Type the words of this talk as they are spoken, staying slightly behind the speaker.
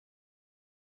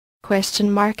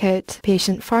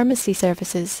Outpatient pharmacy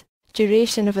services.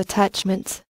 Duration of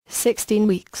attachment, 16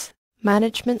 weeks.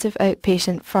 Management of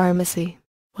outpatient pharmacy.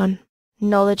 1.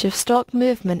 Knowledge of stock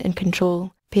movement and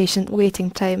control, patient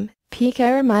waiting time, peak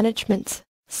hour management,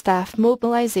 staff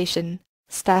mobilization,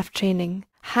 staff training,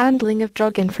 handling of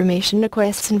drug information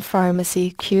requests in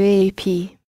pharmacy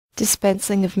QAP,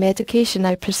 dispensing of medication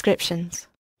out prescriptions.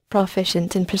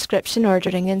 Proficient in prescription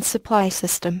ordering and supply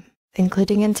system,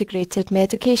 including integrated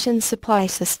medication supply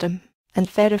system, and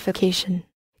verification.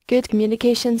 Good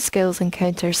communication skills and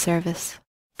counter service.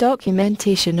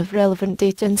 Documentation of relevant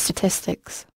data and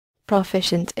statistics.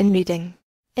 Proficient in reading.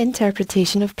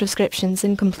 Interpretation of prescriptions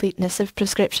and completeness of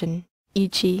prescription,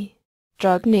 e.g.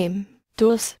 drug name,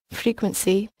 dose,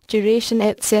 frequency, duration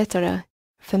etc.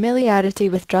 Familiarity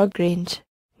with drug range.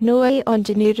 Know on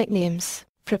generic names,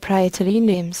 proprietary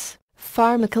names,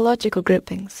 pharmacological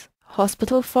groupings,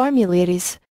 hospital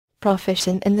formularies.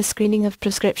 Proficient in the screening of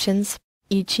prescriptions,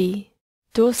 e.g.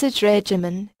 dosage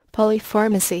regimen,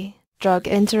 polypharmacy, drug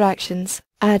interactions,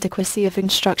 adequacy of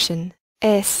instruction,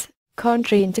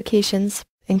 contraindications,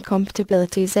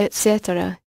 incompatibilities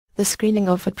etc. The screening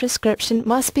of a prescription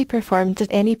must be performed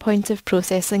at any point of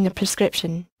processing a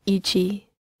prescription, e.g.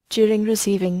 during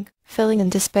receiving, filling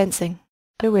and dispensing.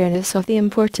 Awareness of the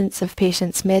importance of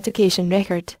patient's medication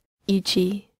record,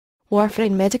 e.g.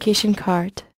 warfarin medication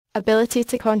card. Ability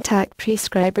to contact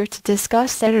prescriber to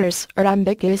discuss errors or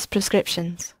ambiguous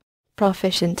prescriptions.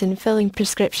 Proficient in filling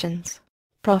prescriptions.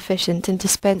 Proficient in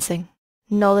dispensing.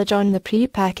 Knowledge on the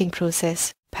pre-packing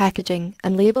process, packaging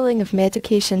and labeling of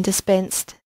medication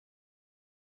dispensed.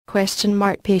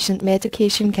 Patient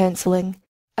medication counseling.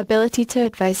 Ability to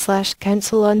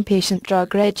advise/counsel on patient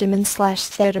drug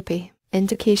regimen/therapy,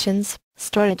 indications,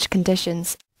 storage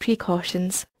conditions,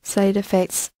 precautions, side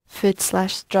effects,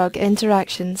 food/drug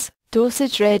interactions,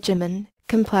 dosage regimen,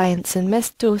 compliance and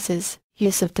missed doses,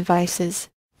 use of devices,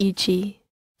 e.g.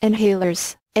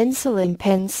 inhalers, insulin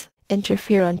pens,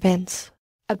 interferon pens.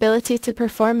 Ability to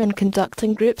perform and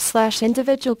conducting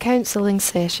group/individual counseling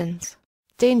sessions.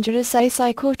 Dangerous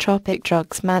psychotropic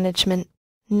drugs management.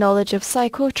 Knowledge of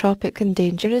psychotropic and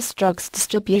dangerous drugs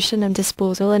distribution and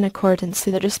disposal in accordance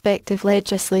to the respective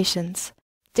legislations.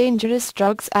 Dangerous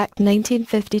Drugs Act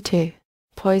 1952.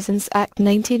 Poisons Act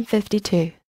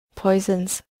 1952.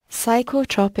 Poisons,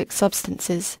 psychotropic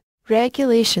substances,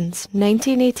 regulations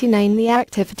 1989. The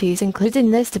activities included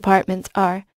in this department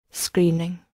are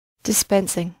screening,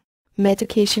 dispensing,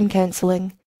 medication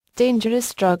counseling,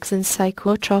 dangerous drugs and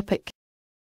psychotropic.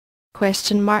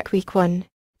 Week 1.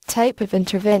 Type of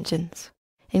interventions.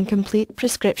 Incomplete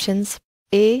prescriptions.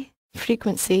 A.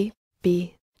 Frequency.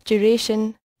 B.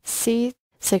 Duration. C.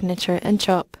 Signature and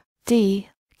CHOP. D.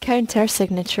 Counter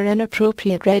signature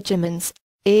inappropriate regimens.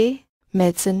 A.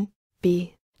 Medicine.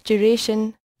 B.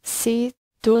 Duration. C.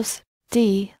 Dose.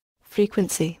 D.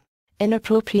 Frequency.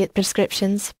 Inappropriate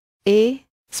prescriptions. A.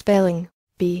 Spelling.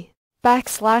 B.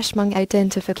 /mung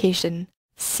identification.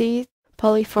 C.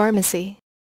 Polypharmacy.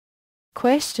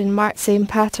 Same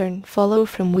pattern follow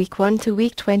from week 1 to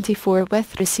week 24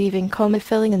 with receiving,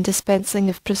 filling and dispensing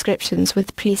of prescriptions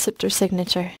with preceptor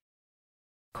signature.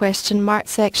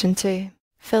 Section 2.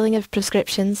 Filling of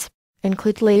prescriptions.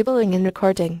 Include labeling and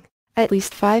recording. At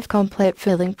least 5 complete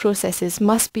filling processes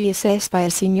must be assessed by a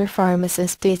senior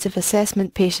pharmacist. Date of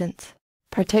assessment patient.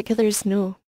 Particulars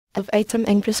no. Of item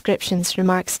in prescriptions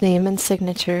remarks name and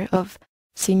signature of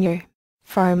senior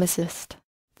pharmacist.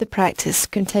 The practice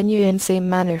continue in same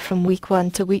manner from week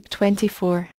 1 to week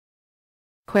 24.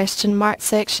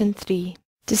 Section 3.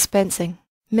 Dispensing.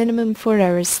 Minimum 4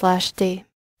 hours/day.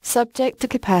 Subject to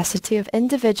capacity of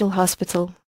individual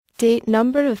hospital. Date,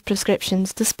 number of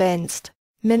prescriptions dispensed.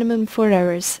 Minimum 4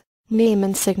 hours. Name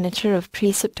and signature of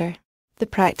preceptor. The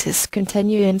practice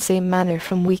continue in same manner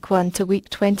from week 1 to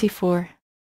week 24.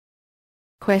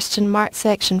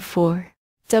 Section 4.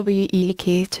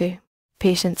 WEK 2.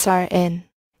 Patients RN.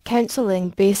 Counseling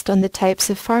based on the types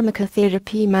of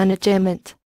pharmacotherapy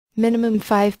management. Minimum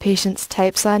 5 patients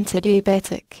types: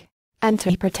 antidiabetic,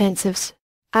 antihypertensives,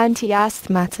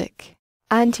 anti-asthmatic,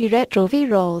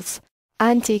 antiretrovirals,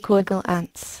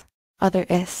 anticoagulants. Other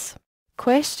S.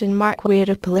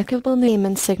 Where applicable, name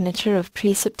and signature of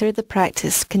preceptor. The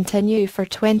practice continue for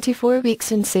 24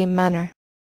 weeks in same manner.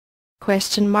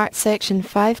 Section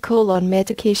 5: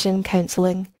 medication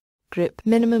counseling. Group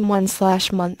minimum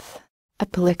 1/month.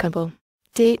 Applicable.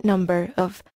 Date, number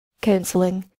of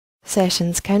counseling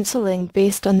sessions. Counseling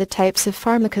based on the types of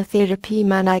pharmacotherapy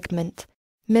management.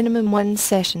 Minimum 1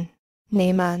 session.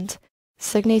 Name and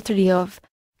signatory of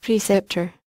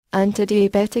preceptor.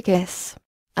 Antidiabetic S.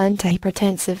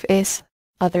 Antihypertensive S.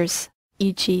 Others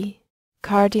e.g.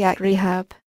 cardiac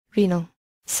rehab, renal,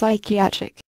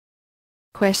 psychiatric.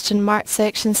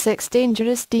 Section 6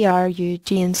 Dangerous drug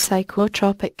and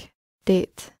psychotropic.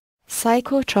 Date.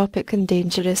 Psychotropic and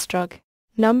dangerous drug.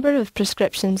 Number of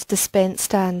prescriptions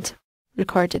dispensed and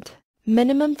recorded.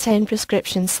 Minimum 10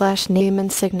 prescriptions / name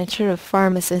and signature of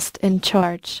pharmacist in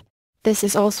charge. This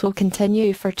is also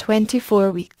continue for 24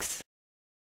 weeks.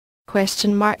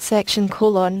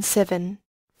 Section 7.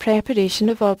 Preparation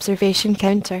of observation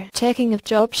counter. Checking of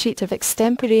job sheet of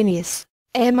extemporaneous.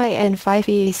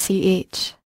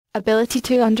 MIN5ACH. Ability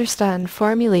to understand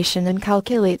formulation and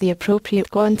calculate the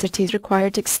appropriate quantities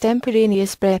required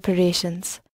extemporaneous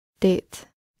preparations. Date.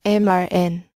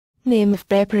 MRN. Name of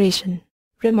preparation.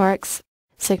 Remarks.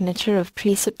 Signature of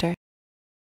preceptor.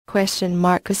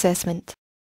 Assessment.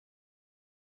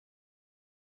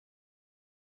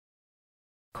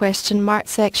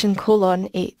 Section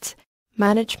 8.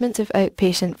 Management of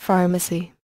outpatient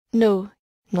pharmacy. No.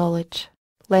 Knowledge.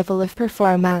 Level of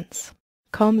performance.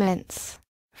 Comments.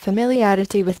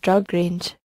 Familiarity with drug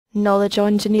range. Knowledge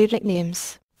on generic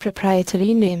names,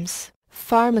 proprietary names,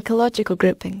 pharmacological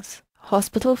groupings,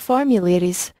 hospital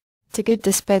formularies, to good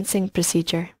dispensing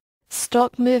procedure.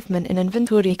 Stock movement and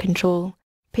inventory control.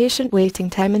 Patient waiting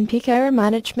time and peak hour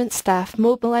management, staff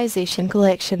mobilization,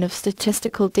 collection of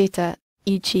statistical data,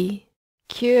 e.g.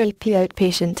 QAP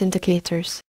outpatient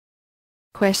indicators.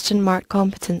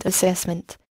 Competent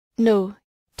assessment. No.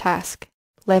 Task.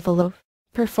 Level of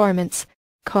performance.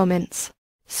 Comments.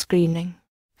 Screening.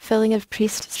 Filling of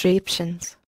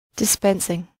prescriptions.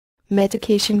 Dispensing.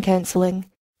 Medication counseling.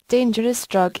 Dangerous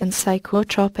drug and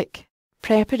psychotropic.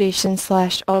 Preparation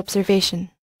 /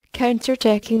 observation.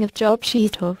 Counter-checking of job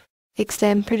sheet of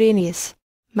extemporaneous.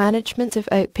 Management of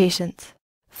outpatient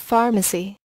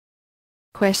pharmacy.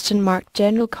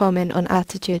 General comment on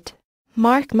attitude.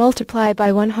 Multiply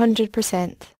by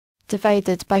 100%.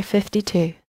 Divided by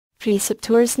 52.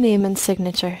 Preceptor's name and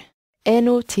signature.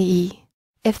 NOTE.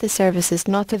 If the service is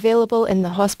not available in the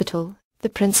hospital, the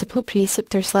principal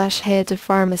preceptor / head of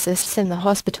pharmacists in the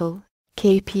hospital,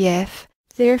 KPF,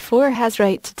 therefore has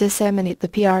right to disseminate the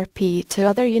PRP to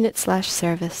other unit /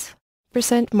 service.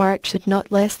 Percent mark should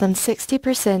not less than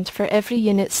 60% for every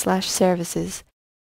unit / services,